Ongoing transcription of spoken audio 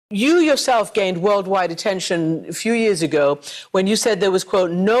You yourself gained worldwide attention a few years ago when you said there was, quote,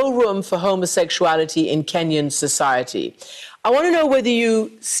 no room for homosexuality in Kenyan society. I want to know whether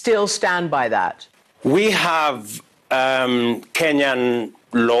you still stand by that. We have Kenyan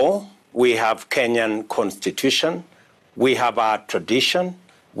law, we have Kenyan constitution, we have our tradition,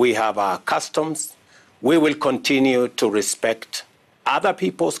 we have our customs. We will continue to respect other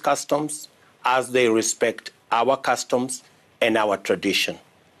people's customs as they respect our customs and our tradition.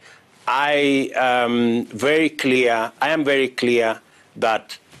 I am very clear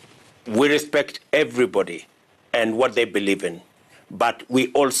that we respect everybody and what they believe in, but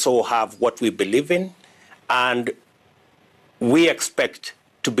we also have what we believe in, and we expect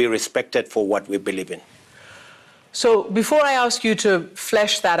to be respected for what we believe in. So before I ask you to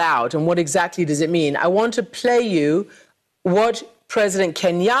flesh that out and what exactly does it mean, I want to play you what President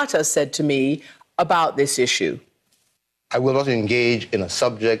Kenyatta said to me about this issue. I will not engage in a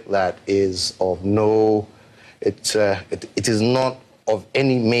subject that is of no, it is not of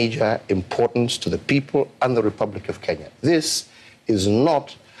any major importance to the people and the Republic of Kenya. This is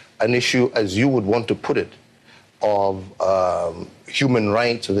not an issue, as you would want to put it, of human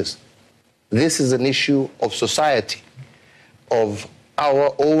rights or this. This is an issue of society, of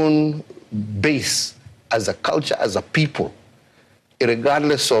our own base as a culture, as a people,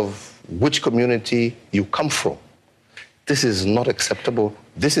 regardless of which community you come from. This is not acceptable.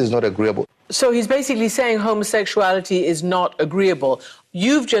 This is not agreeable. So he's basically saying homosexuality is not agreeable.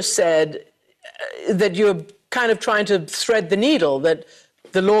 You've just said that you're kind of trying to thread the needle, that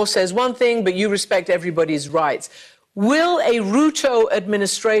the law says one thing, but you respect everybody's rights. Will a Ruto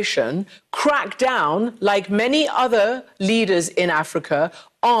administration crack down, like many other leaders in Africa,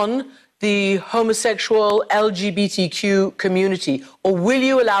 on the homosexual LGBTQ community, or will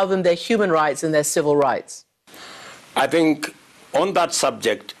you allow them their human rights and their civil rights? I think on that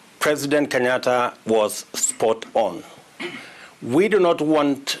subject, President Kenyatta was spot on. We do not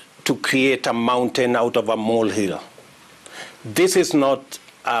want to create a mountain out of a molehill. This is not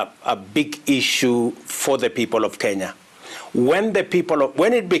a big issue for the people of Kenya. When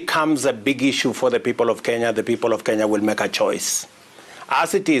it becomes a big issue for the people of Kenya will make a choice.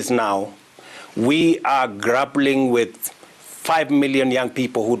 As it is now, we are grappling with 5 million young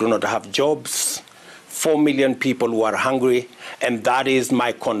people who do not have jobs, 4 million people who are hungry, and that is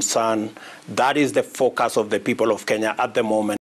my concern. That is the focus of the people of Kenya at the moment.